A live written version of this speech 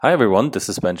Hi everyone, this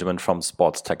is Benjamin from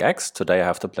Sports Tech X. Today I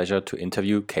have the pleasure to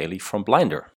interview Kaylee from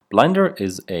Blinder. Blinder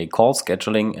is a call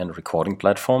scheduling and recording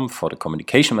platform for the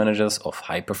communication managers of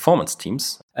high performance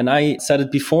teams. And I said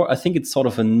it before, I think it's sort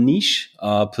of a niche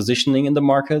positioning in the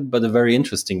market, but a very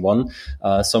interesting one.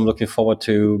 So I'm looking forward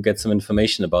to get some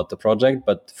information about the project.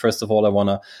 But first of all, I want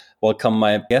to welcome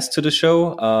my guest to the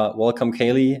show. Welcome,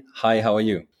 Kaylee. Hi, how are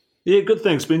you? Yeah, good.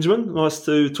 Thanks, Benjamin. Nice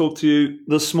to talk to you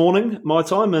this morning, my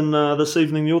time, and this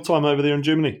evening, your time over there in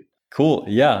Germany. Cool.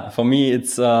 Yeah, for me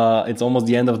it's almost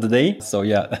the end of the day, so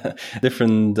yeah,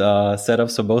 different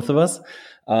setups for both of us.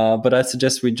 But I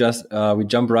suggest we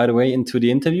jump right away into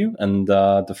the interview, and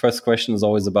the first question is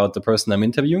always about the person I'm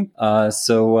interviewing.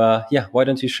 Yeah, why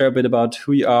don't you share a bit about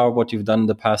who you are, what you've done in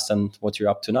the past, and what you're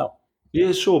up to now?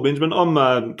 Yeah, sure, Benjamin. I'm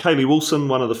Kaylee Wilson,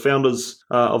 one of the founders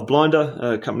of Blinder,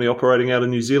 a company operating out of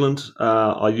New Zealand.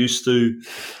 I used to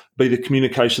be the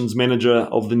communications manager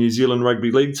of the New Zealand Rugby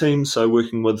League team, so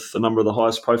working with a number of the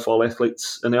highest profile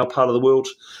athletes in our part of the world.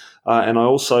 And I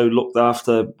also looked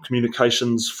after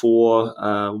communications for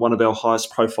one of our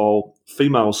highest profile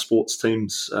female sports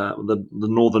teams, the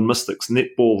Northern Mystics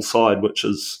netball side, which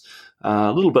is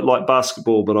a little bit like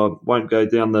basketball, but I won't go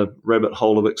down the rabbit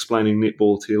hole of explaining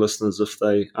netball to your listeners if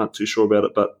they aren't too sure about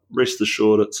it. But rest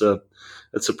assured, it's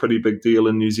a pretty big deal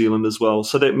in New Zealand as well.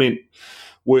 So that meant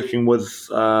working with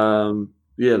the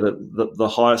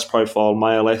highest profile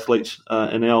male athlete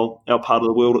in our part of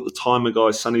the world at the time, a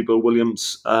guy Sonny Bill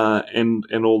Williams, and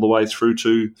all the way through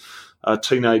to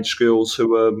teenage girls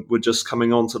who were just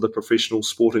coming onto the professional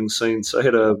sporting scene. So I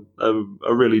had a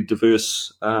really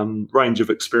diverse range of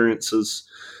experiences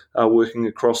working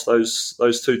across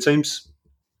those two teams.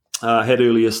 Had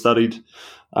earlier studied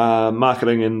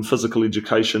marketing and physical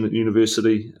education at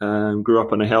university. Grew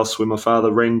up in a house where my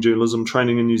father ran journalism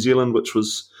training in New Zealand, which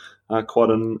was quite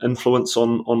an influence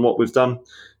on what we've done,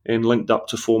 and linked up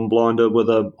to form Blinder with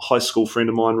a high school friend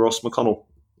of mine, Ross McConnell.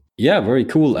 Yeah, very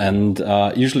cool. And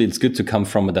usually it's good to come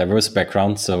from a diverse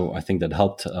background. So I think that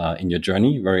helped in your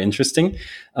journey. Very interesting.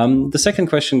 The second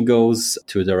question goes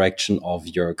to the direction of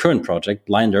your current project,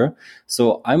 Blinder.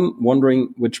 So I'm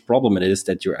wondering which problem it is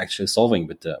that you're actually solving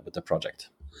with the project.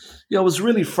 Yeah, I was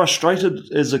really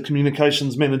frustrated as a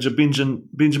communications manager,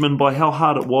 Benjamin, by how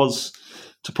hard it was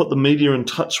to put the media in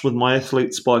touch with my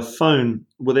athletes by phone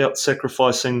without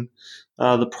sacrificing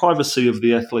the privacy of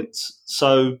the athletes.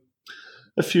 So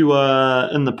if you are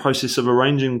in the process of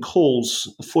arranging calls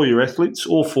for your athletes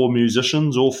or for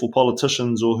musicians or for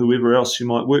politicians or whoever else you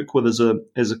might work with as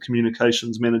a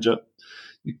communications manager,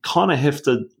 you kind of have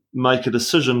to make a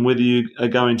decision whether you are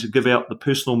going to give out the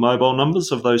personal mobile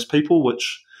numbers of those people,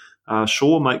 which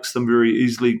sure makes them very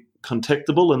easily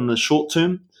contactable in the short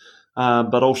term,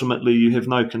 but ultimately you have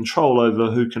no control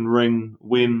over who can ring,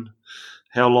 when,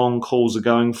 how long calls are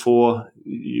going for.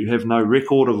 You have no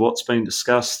record of what's been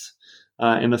discussed.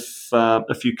 And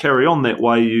if you carry on that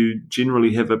way, you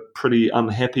generally have a pretty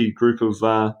unhappy group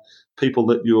of people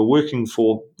that you are working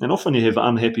for. And often you have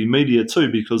unhappy media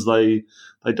too, because they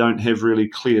don't have really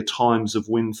clear times of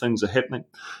when things are happening.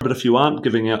 But if you aren't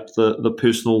giving out the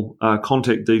personal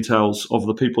contact details of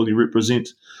the people you represent,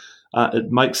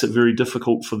 it makes it very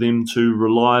difficult for them to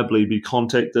reliably be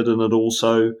contacted, and it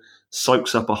also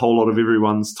soaks up a whole lot of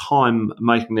everyone's time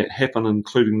making that happen,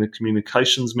 including the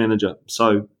communications manager.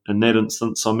 So in that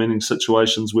instance, I'm in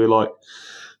situations where, like,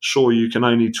 sure, you can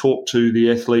only talk to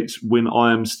the athlete when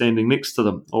I am standing next to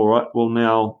them. All right, well,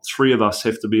 now three of us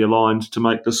have to be aligned to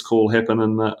make this call happen,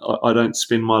 and I don't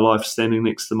spend my life standing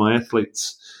next to my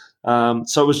athletes.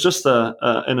 So it was just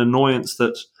an annoyance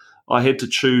that I had to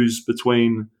choose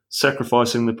between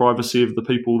sacrificing the privacy of the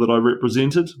people that I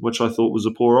represented, which I thought was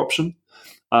a poor option,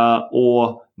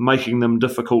 or making them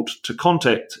difficult to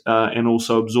contact and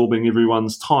also absorbing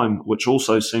everyone's time, which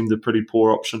also seemed a pretty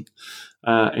poor option.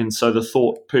 And so the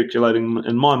thought percolating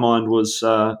in my mind was,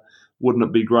 wouldn't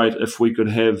it be great if we could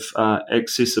have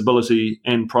accessibility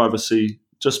and privacy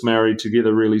just married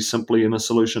together really simply in a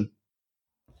solution?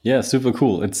 Yeah, super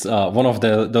cool. It's one of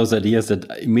those ideas that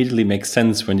immediately makes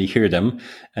sense when you hear them.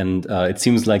 And it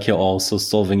seems like you're also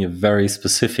solving a very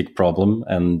specific problem.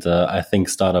 And I think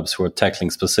startups who are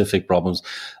tackling specific problems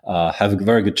have a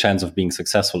very good chance of being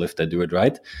successful if they do it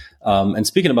right. And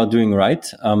speaking about doing right,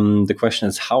 the question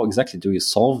is, how exactly do you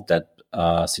solve that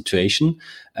situation?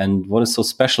 And what is so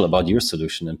special about your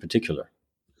solution in particular?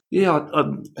 Yeah,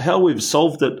 how we've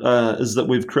solved it is that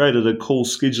we've created a call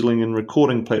scheduling and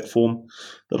recording platform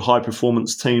that high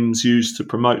performance teams use to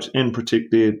promote and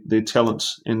protect their talent,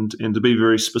 and to be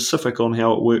very specific on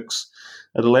how it works.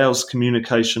 It allows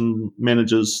communication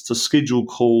managers to schedule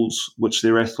calls which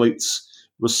their athletes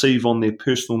receive on their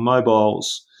personal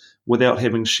mobiles without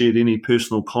having shared any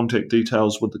personal contact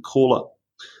details with the caller.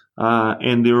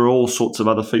 And there are all sorts of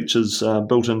other features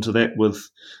built into that, with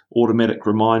automatic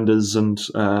reminders and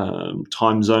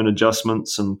time zone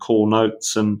adjustments and call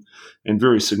notes, and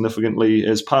very significantly,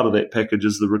 as part of that package,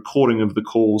 is the recording of the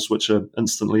calls, which are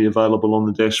instantly available on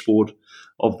the dashboard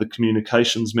of the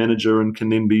communications manager and can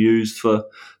then be used for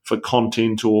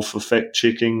content or for fact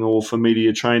checking or for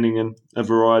media training and a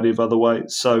variety of other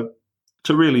ways. So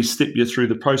to really step you through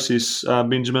the process,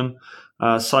 Benjamin,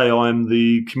 say I'm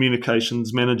the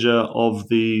communications manager of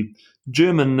the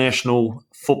German national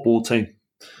football team,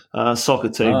 soccer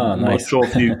team. Nice.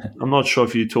 I'm not sure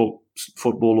if you talk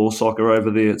football or soccer over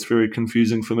there. It's very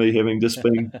confusing for me, having just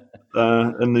been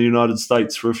in the United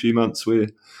States for a few months, where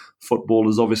football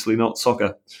is obviously not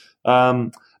soccer.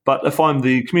 But if I'm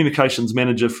the communications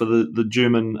manager for the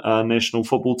German national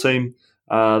football team,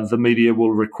 the media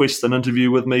will request an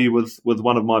interview with me with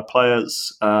one of my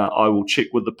players. I will check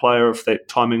with the player if that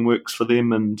timing works for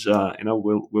them, and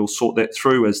we'll sort that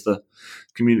through. As the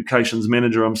communications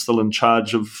manager, I'm still in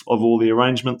charge of all the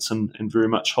arrangements and very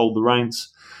much hold the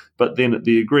reins. But then at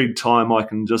the agreed time, I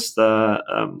can just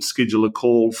schedule a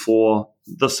call for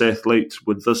this athlete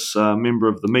with this member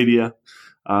of the media.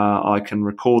 I can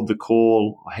record the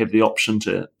call. I have the option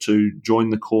to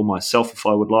join the call myself if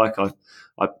I would like.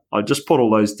 I just put all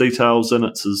those details in.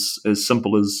 It's as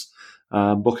simple as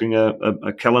booking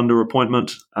a calendar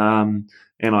appointment, and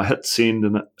I hit send,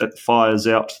 and it fires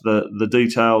out the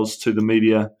details to the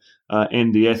media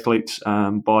and the athlete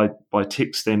by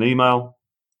text and email.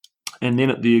 And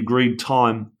then at the agreed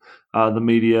time, the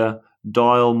media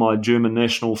dial my German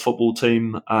national football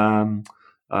team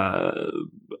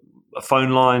a phone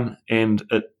line, and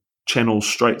it channels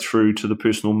straight through to the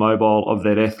personal mobile of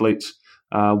that athlete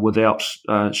without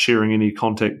sharing any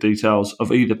contact details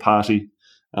of either party.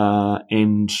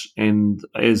 And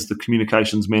as the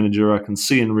communications manager, I can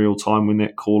see in real time when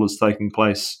that call is taking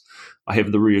place. I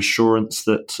have the reassurance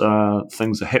that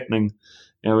things are happening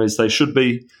as they should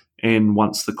be. And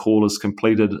once the call is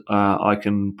completed, I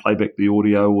can play back the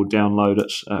audio or download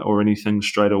it or anything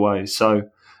straight away. So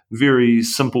very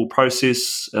simple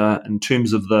process in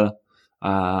terms of the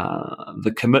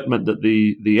commitment that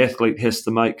the athlete has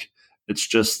to make. It's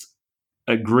just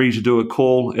agree to do a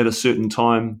call at a certain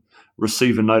time,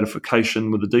 receive a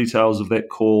notification with the details of that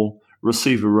call,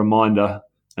 receive a reminder,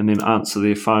 and then answer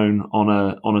their phone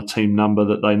on a team number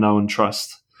that they know and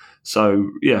trust.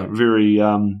 So yeah,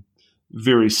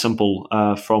 very simple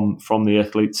from the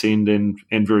athlete's end,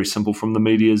 and very simple from the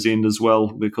media's end as well,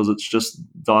 because it's just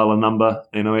dial a number,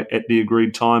 at the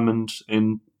agreed time,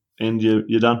 and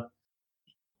you're done.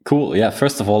 Cool. Yeah.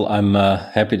 First of all, I'm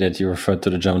happy that you referred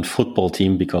to the German football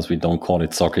team, because we don't call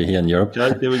it soccer here in Europe.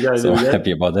 Okay, there we go. So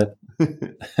happy about that.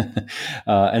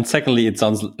 And secondly, it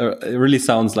really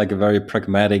sounds like a very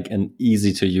pragmatic and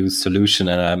easy to use solution,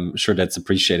 and I'm sure that's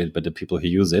appreciated by the people who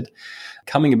use it.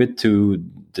 Coming a bit to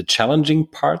the challenging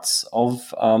parts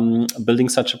of building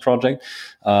such a project,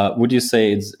 would you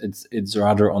say it's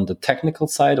rather on the technical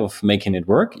side of making it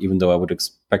work, even though I would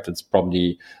expect it's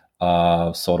probably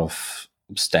sort of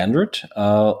standard,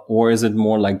 or is it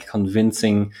more like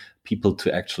convincing people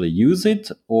to actually use it,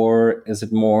 or is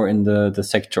it more in the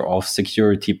sector of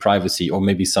security, privacy, or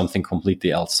maybe something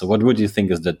completely else? So what would you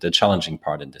think is the challenging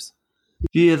part in this?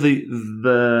 Yeah,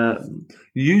 the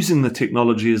using the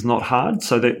technology is not hard.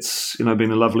 So that's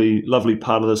been a lovely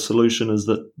part of the solution, is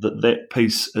that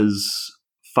piece is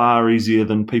far easier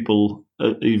than people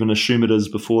even assume it is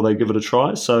before they give it a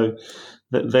try. So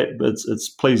it's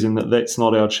pleasing that that's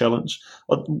not our challenge.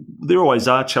 There always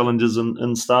are challenges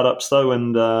in startups though,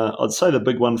 and I'd say the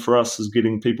big one for us is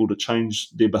getting people to change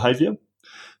their behaviour,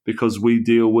 because we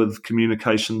deal with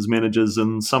communications managers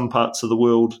in some parts of the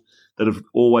world that have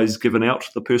always given out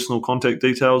the personal contact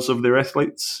details of their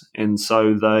athletes, and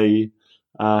so they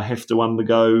have to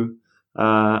undergo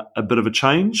a bit of a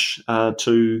change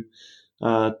to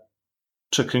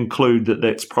conclude that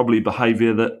that's probably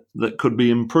behaviour that could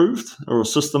be improved, or a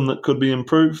system that could be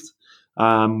improved.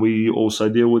 We also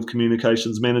deal with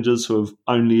communications managers who have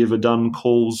only ever done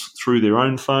calls through their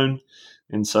own phone,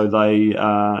 and so they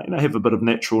have a bit of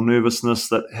natural nervousness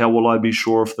that how will I be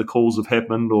sure if the calls have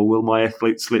happened, or will my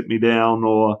athletes let me down,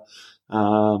 or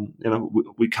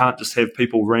we can't just have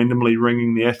people randomly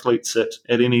ringing the athletes at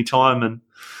any time. And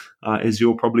as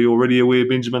you're probably already aware,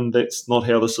 Benjamin, that's not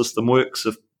how the system works.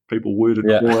 If people were to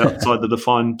call outside the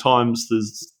defined times,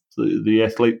 the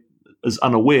athlete is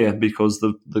unaware because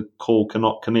the call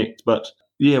cannot connect. But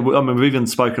Yeah, I mean, we've even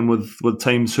spoken with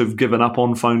teams who've given up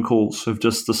on phone calls, who've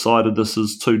just decided this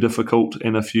is too difficult,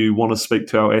 and if you want to speak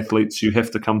to our athletes, you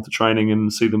have to come to training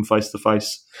and see them face to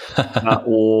face,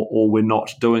 or we're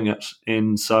not doing it.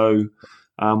 And so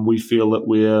we feel that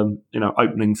we're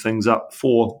opening things up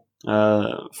for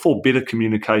better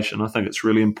communication. I think it's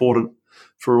really important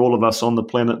for all of us on the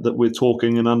planet that we're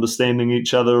talking and understanding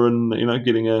each other, and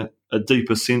getting a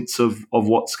deeper sense of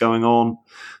what's going on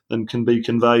than can be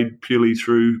conveyed purely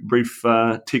through brief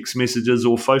text messages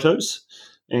or photos.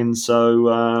 And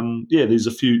so, there's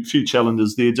a few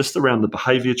challenges there just around the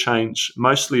behaviour change,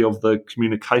 mostly of the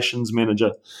communications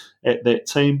manager at that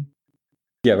team.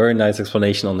 Yeah, very nice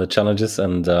explanation on the challenges,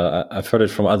 and I've heard it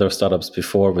from other startups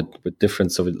before with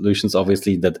different solutions.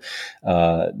 Obviously, that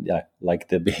like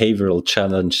the behavioral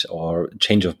challenge or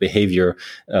change of behavior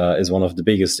is one of the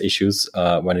biggest issues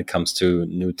when it comes to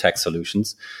new tech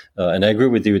solutions. And I agree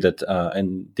with you that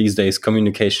in these days,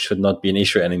 communication should not be an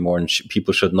issue anymore, and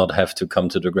people should not have to come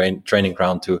to the training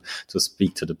ground to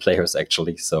speak to the players.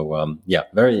 Actually, so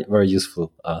very very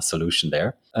useful solution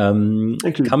there.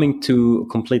 Coming to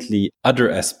completely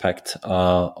other aspect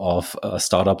of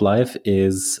startup life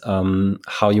is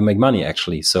how you make money,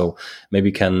 actually. So maybe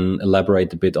you can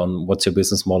elaborate a bit on what's your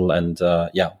business model and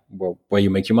where you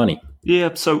make your money.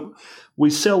 Yeah, so we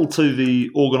sell to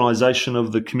the organisation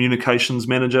of the communications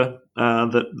manager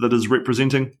that is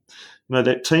representing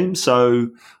that team. So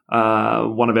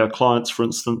one of our clients, for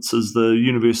instance, is the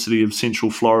University of Central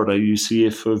Florida,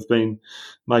 UCF, who have been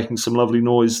making some lovely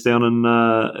noise down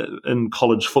in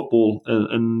college football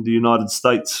in the United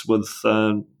States with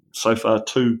so far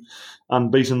 2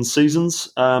 unbeaten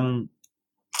seasons.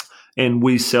 And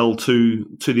we sell to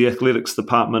the athletics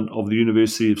department of the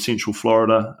University of Central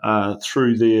Florida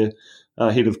through their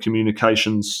head of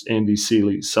communications, Andy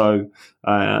Seeley. So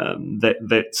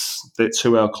that's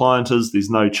who our client is. There's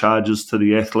no charges to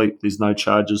the athlete. There's no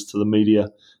charges to the media.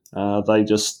 They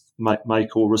just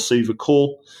make or receive a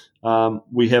call.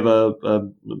 We have a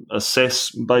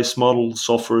SaaS-based model,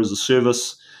 software as a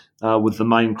service, with the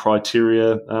main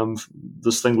criteria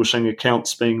distinguishing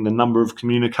accounts being the number of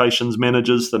communications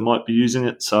managers that might be using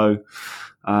it. So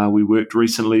we worked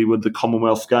recently with the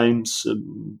Commonwealth Games,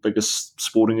 biggest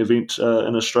sporting event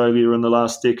in Australia in the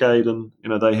last decade, and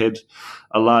they had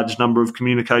a large number of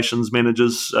communications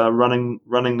managers running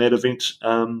that event,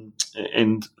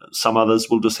 and some others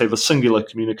will just have a singular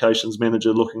communications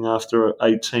manager looking after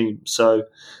a team. So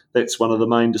that's one of the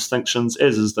main distinctions,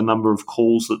 as is the number of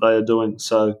calls that they are doing.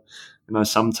 So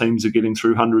some teams are getting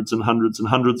through hundreds and hundreds and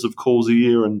hundreds of calls a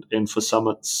year, and for some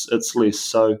it's less.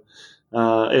 So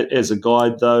as a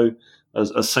guide, though,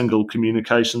 a single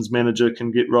communications manager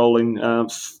can get rolling.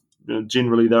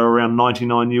 Generally, they're around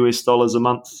 $99 a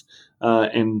month,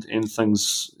 and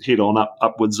things head on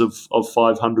upwards of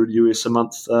 $500 a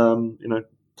month,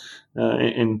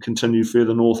 and continue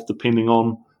further north depending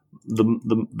on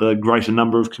the greater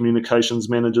number of communications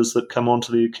managers that come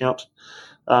onto the account.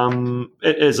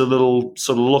 As a little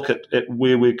sort of look at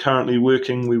where we're currently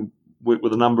working, we work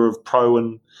with a number of pro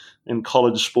and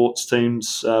college sports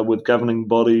teams, with governing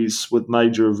bodies, with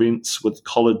major events, with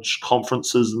college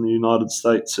conferences in the United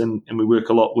States, and we work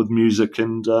a lot with music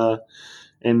and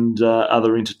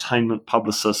other entertainment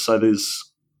publicists. So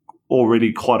there's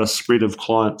already quite a spread of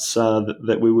clients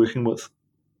that we're working with.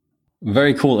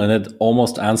 Very cool. And it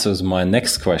almost answers my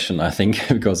next question, I think,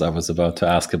 because I was about to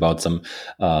ask about some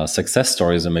success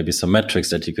stories and maybe some metrics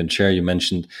that you can share. You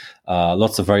mentioned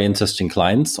lots of very interesting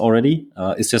clients already.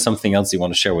 Is there something else you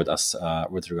want to share with us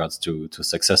with regards to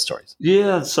success stories?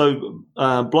 Yeah, so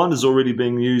Blind is already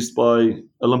being used by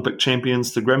Olympic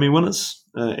champions to Grammy winners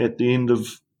at the end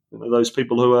of those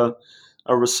people who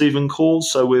are receiving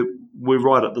calls. So we're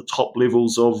right at the top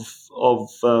levels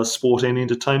of sport and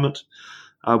entertainment.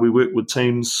 We work with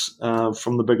teams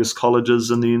from the biggest colleges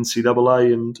in the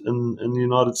NCAA and in the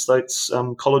United States,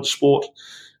 college sport,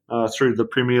 through the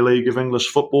Premier League of English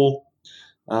football.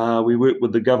 We work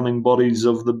with the governing bodies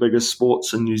of the biggest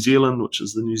sports in New Zealand, which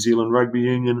is the New Zealand Rugby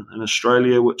Union, in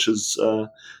Australia, which is the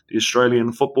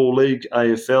Australian Football League,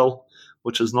 AFL,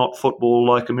 which is not football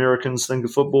like Americans think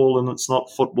of football, and it's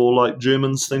not football like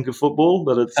Germans think of football,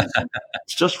 but it's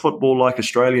just football like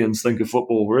Australians think of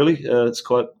football, really. It's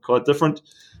quite different.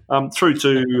 Through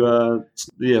to,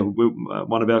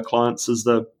 one of our clients is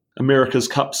the America's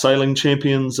Cup Sailing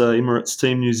Champions, Emirates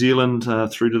Team New Zealand,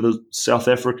 through to the South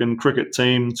African cricket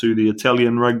team, to the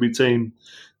Italian rugby team.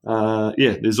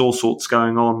 There's all sorts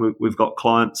going on. We've got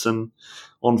clients on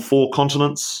 4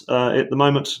 continents at the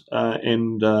moment,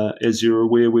 and as you're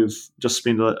aware, we've just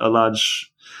spent a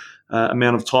large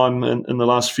amount of time in the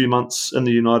last few months in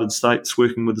the United States,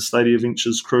 working with the Stadia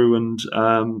Ventures crew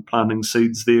and planting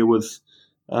seeds there with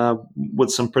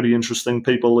some pretty interesting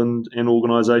people and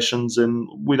organisations. And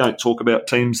we don't talk about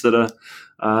teams that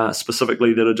are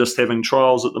specifically that are just having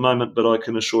trials at the moment, but I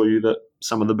can assure you that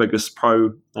some of the biggest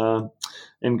pro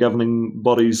and governing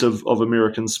bodies of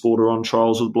American sport are on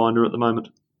trials with Blinder at the moment.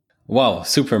 Wow,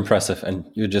 super impressive. And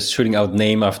you're just shooting out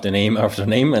name after name after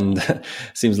name, and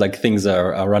seems like things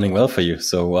are running well for you.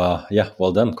 So yeah,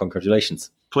 well done. Congratulations.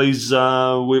 Please,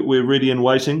 we're ready and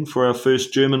waiting for our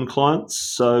first German clients.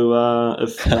 So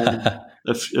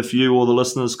if you or the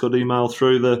listeners could email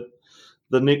through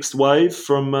the next wave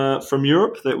from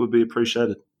Europe, that would be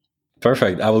appreciated.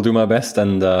 Perfect. I will do my best.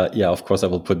 And yeah, of course, I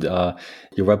will put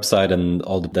your website and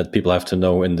all that people have to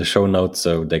know in the show notes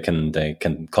so they can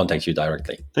contact you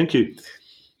directly. Thank you.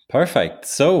 Perfect.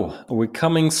 So we're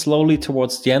coming slowly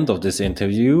towards the end of this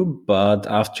interview, but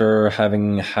after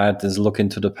having had this look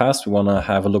into the past, we want to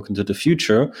have a look into the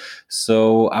future.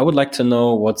 So I would like to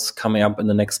know what's coming up in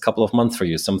the next couple of months for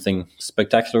you. Something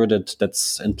spectacular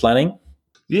that's in planning?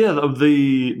 Yeah,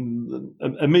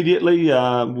 immediately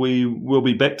we will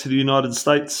be back to the United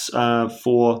States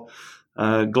for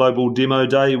Global Demo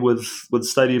Day with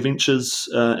Stadia Ventures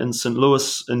in St.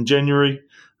 Louis in January.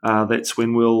 That's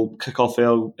when we'll kick off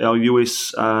our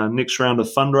US next round of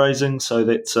fundraising. So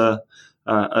that's a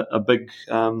big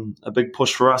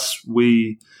push for us.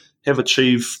 We have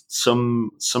achieved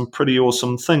some pretty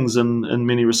awesome things in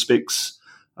many respects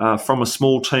from a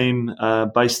small team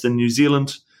based in New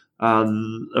Zealand.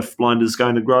 If Blinder is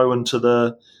going to grow into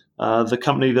the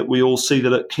company that we all see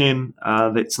that it can,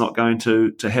 that's not going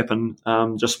to happen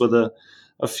just with a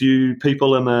few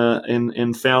people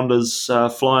and founders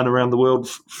flying around the world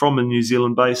from a New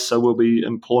Zealand base. So we'll be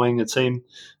employing a team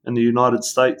in the United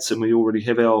States, and we already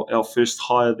have our first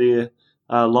hire there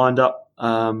lined up.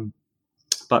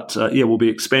 But we'll be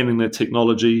expanding their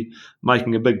technology,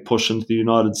 making a big push into the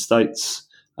United States.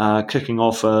 Kicking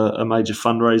off a major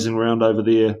fundraising round over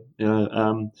there,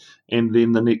 and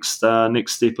then the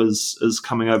next step is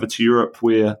coming over to Europe,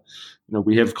 where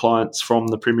we have clients from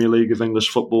the Premier League of English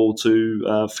football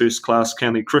to first class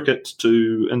county cricket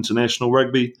to international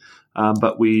rugby,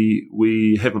 but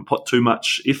we haven't put too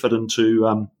much effort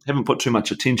haven't put too much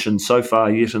attention so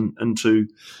far yet into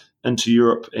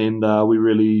Europe, and we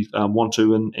really want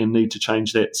to and need to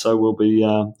change that. So we'll be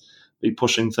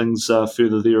pushing things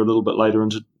further there a little bit later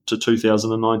into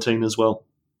 2019 as well.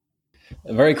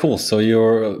 Very cool. So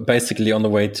you're basically on the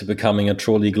way to becoming a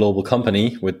truly global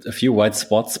company with a few white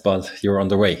spots, but you're on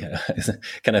the way.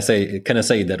 Can I say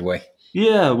it that way?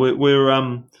 Yeah,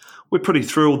 we're pretty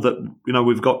thrilled that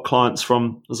we've got clients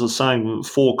from, as I was saying,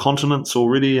 4 continents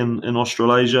already in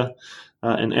Australasia,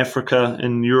 in Africa,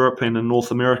 in Europe, and in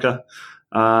North America.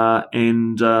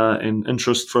 And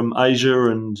interest from Asia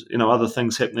and other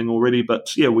things happening already.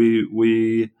 But yeah,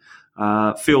 we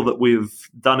feel that we've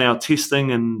done our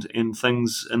testing and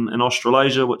things in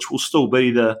Australasia, which will still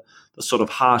be the sort of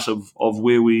heart of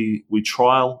where we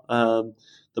trial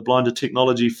the Blinder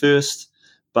technology first.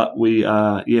 But we're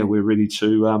ready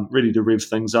to rev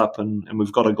things up, and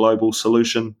we've got a global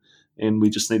solution, and we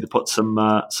just need to put some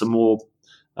more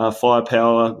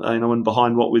firepower, in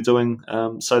behind what we're doing,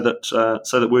 so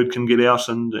that word can get out,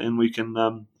 and we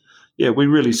can, we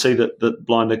really see that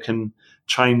Blinder can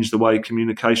change the way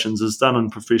communications is done in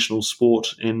professional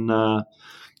sport. And I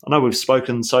know we've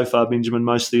spoken so far, Benjamin,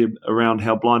 mostly around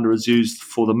how Blinder is used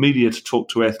for the media to talk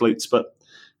to athletes, but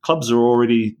clubs are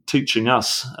already teaching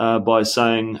us by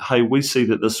saying, hey, we see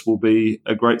that this will be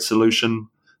a great solution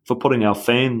for putting our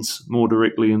fans more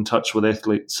directly in touch with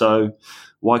athletes. So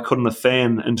why couldn't a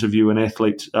fan interview an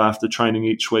athlete after training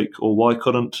each week? Or why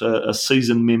couldn't a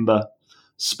season member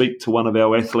speak to one of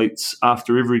our athletes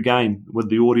after every game with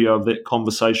the audio of that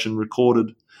conversation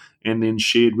recorded and then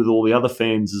shared with all the other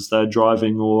fans as they're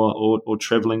driving or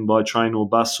travelling by train or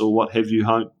bus or what have you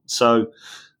home? So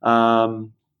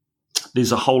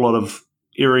there's a whole lot of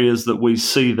areas that we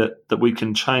see that we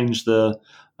can change the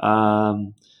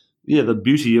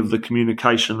beauty of the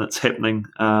communication that's happening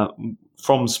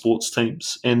from sports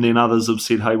teams. And then others have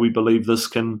said, hey, we believe this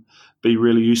can be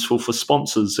really useful for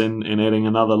sponsors and adding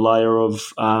another layer of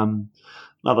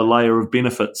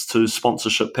benefits to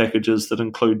sponsorship packages that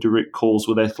include direct calls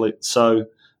with athletes. So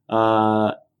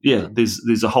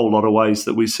there's a whole lot of ways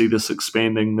that we see this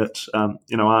expanding that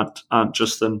aren't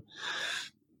just in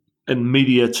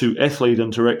media to athlete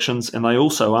interactions, and they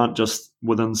also aren't just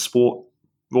within sport.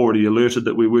 We've already alerted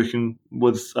that we're working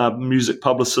with music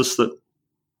publicists that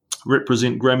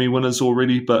represent Grammy winners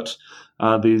already, but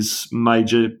there's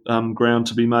major ground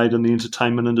to be made in the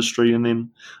entertainment industry, and then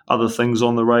other things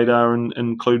on the radar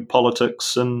include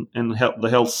politics and the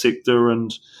health sector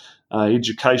and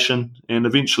education, and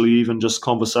eventually even just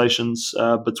conversations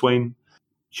between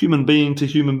human being to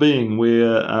human being,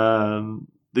 where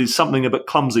there's something a bit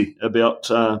clumsy about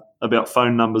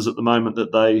phone numbers at the moment,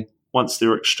 that once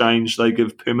they're exchanged, they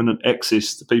give permanent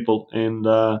access to people, and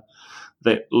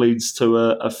that leads to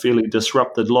a fairly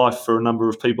disrupted life for a number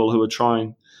of people who are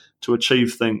trying to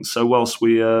achieve things. So whilst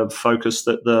we are focused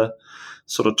at the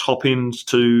sort of top end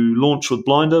to launch with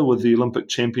Blinder, with the Olympic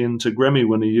champion to Grammy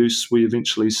winner use, we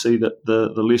eventually see that the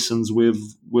lessons we'll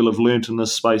have learnt in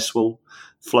this space will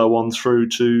flow on through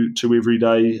to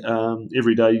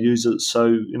everyday users.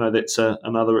 So that's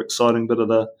another exciting bit of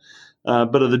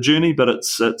the journey, but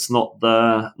it's not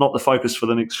the focus for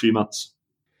the next few months.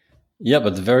 Yeah,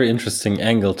 but very interesting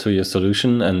angle to your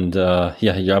solution. And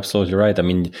you're absolutely right. I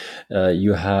mean,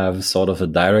 you have sort of a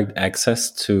direct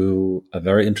access to a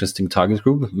very interesting target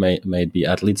group, may be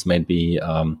athletes, may be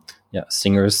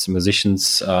singers,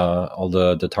 musicians, all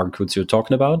the target groups you're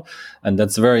talking about. And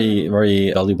that's a very,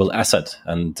 very valuable asset.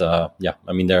 And I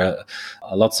mean, there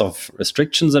are lots of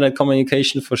restrictions in that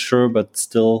communication for sure, but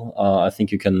still, I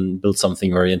think you can build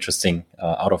something very interesting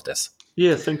out of this.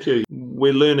 Yeah, thank you.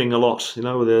 We're learning a lot,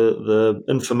 the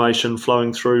information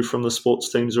flowing through from the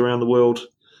sports teams around the world.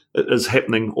 It is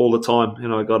happening all the time.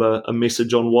 I got a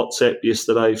message on WhatsApp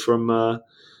yesterday from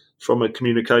a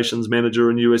communications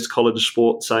manager in US college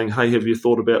sport saying, hey, have you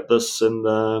thought about this? And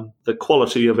the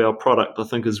quality of our product, I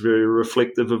think, is very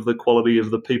reflective of the quality of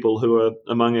the people who are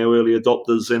among our early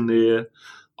adopters and their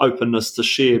openness to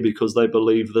share, because they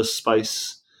believe this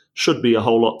space should be a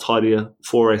whole lot tidier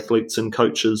for athletes and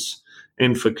coaches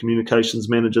and for communications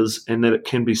managers, and that it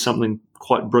can be something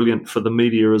quite brilliant for the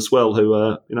media as well, who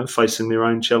are facing their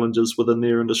own challenges within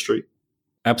their industry.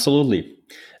 Absolutely.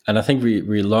 And I think we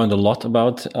learned a lot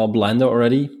about Blinder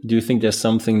already. Do you think there's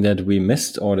something that we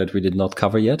missed or that we did not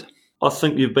cover yet? I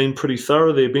think you've been pretty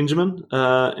thorough there, Benjamin,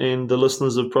 and the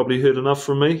listeners have probably heard enough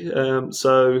from me. I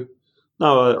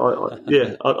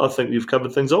think you've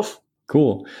covered things off.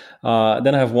 Cool.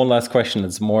 Then I have one last question.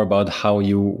 It's more about how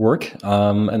you work.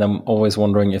 And I'm always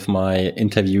wondering if my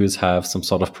interviews have some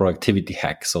sort of productivity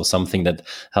hack. So something that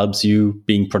helps you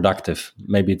being productive.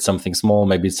 Maybe it's something small,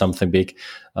 maybe it's something big,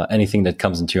 anything that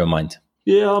comes into your mind.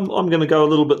 Yeah, I'm going to go a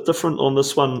little bit different on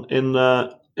this one. And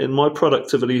my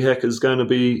productivity hack is going to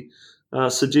be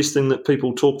suggesting that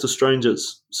people talk to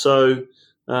strangers. So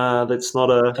that's not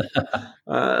a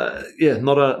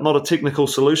technical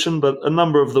solution, but a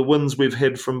number of the wins we've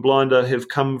had from Blinder have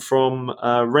come from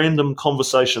random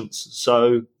conversations.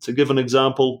 So to give an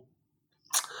example,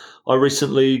 I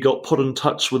recently got put in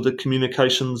touch with the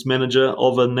communications manager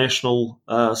of a national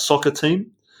soccer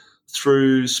team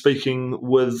through speaking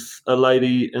with a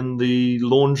lady in the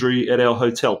laundry at our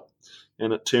hotel.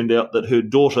 And it turned out that her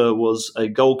daughter was a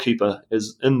goalkeeper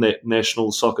as in that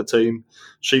national soccer team.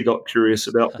 She got curious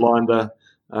about Blinder,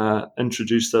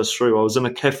 introduced us through. I was in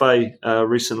a cafe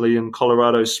recently in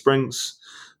Colorado Springs.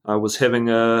 I was having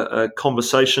a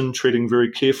conversation, treading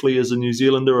very carefully as a New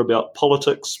Zealander, about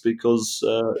politics, because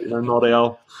not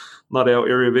our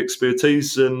area of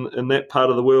expertise in that part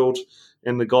of the world.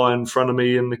 And the guy in front of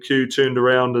me in the queue turned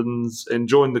around and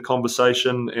joined the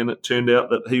conversation, and it turned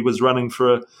out that he was running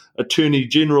for Attorney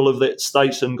General of that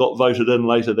state and got voted in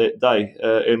later that day,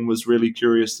 and was really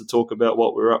curious to talk about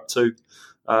what we're up to.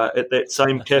 At that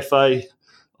same cafe,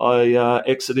 I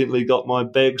accidentally got my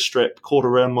bag strap caught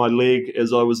around my leg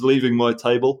as I was leaving my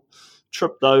table,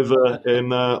 tripped over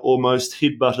and almost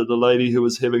headbutted a lady who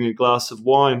was having a glass of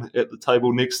wine at the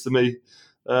table next to me.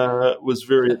 Was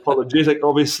very apologetic,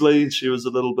 obviously. She was a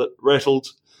little bit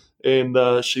rattled, and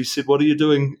she said, "What are you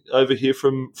doing over here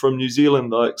from New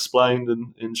Zealand?" I explained,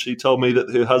 and she told me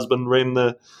that her husband ran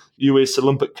the US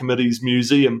Olympic Committee's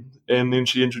museum, and then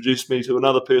she introduced me to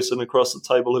another person across the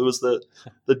table who was the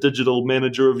digital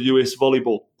manager of US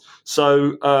volleyball.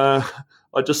 So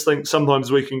I just think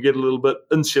sometimes we can get a little bit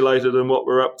insulated in what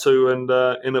we're up to,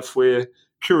 and if we're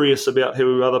curious about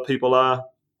who other people are,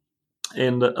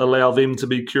 and allow them to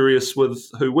be curious with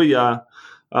who we are,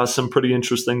 some pretty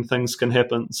interesting things can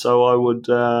happen. So I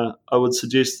would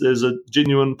suggest there's a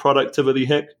genuine productivity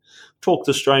hack. Talk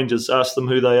to strangers, ask them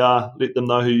who they are, let them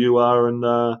know who you are, and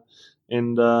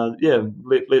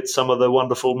let some of the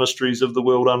wonderful mysteries of the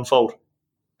world unfold.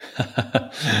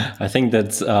 I think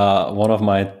that's one of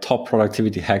my top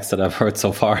productivity hacks that I've heard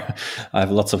so far. I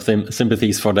have lots of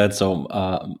sympathies for that. So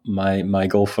my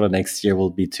goal for the next year will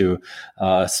be to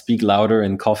speak louder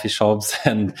in coffee shops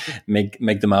and make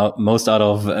the most out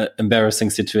of embarrassing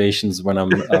situations when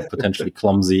I'm potentially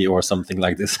clumsy or something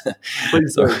like this.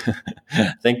 So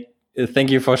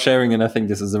thank you for sharing, and I think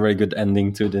this is a very good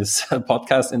ending to this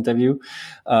podcast interview.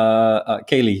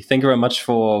 Kaylee, thank you very much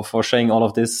for sharing all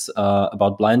of this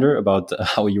about Blinder, about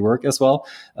how you work as well,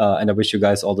 and I wish you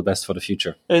guys all the best for the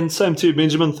future. And same to you,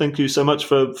 Benjamin. Thank you so much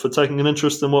for taking an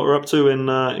interest in what we're up to,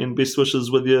 and best wishes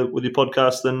with your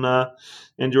podcast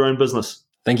and your own business.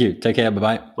 Thank you. Take care.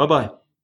 Bye bye. Bye bye.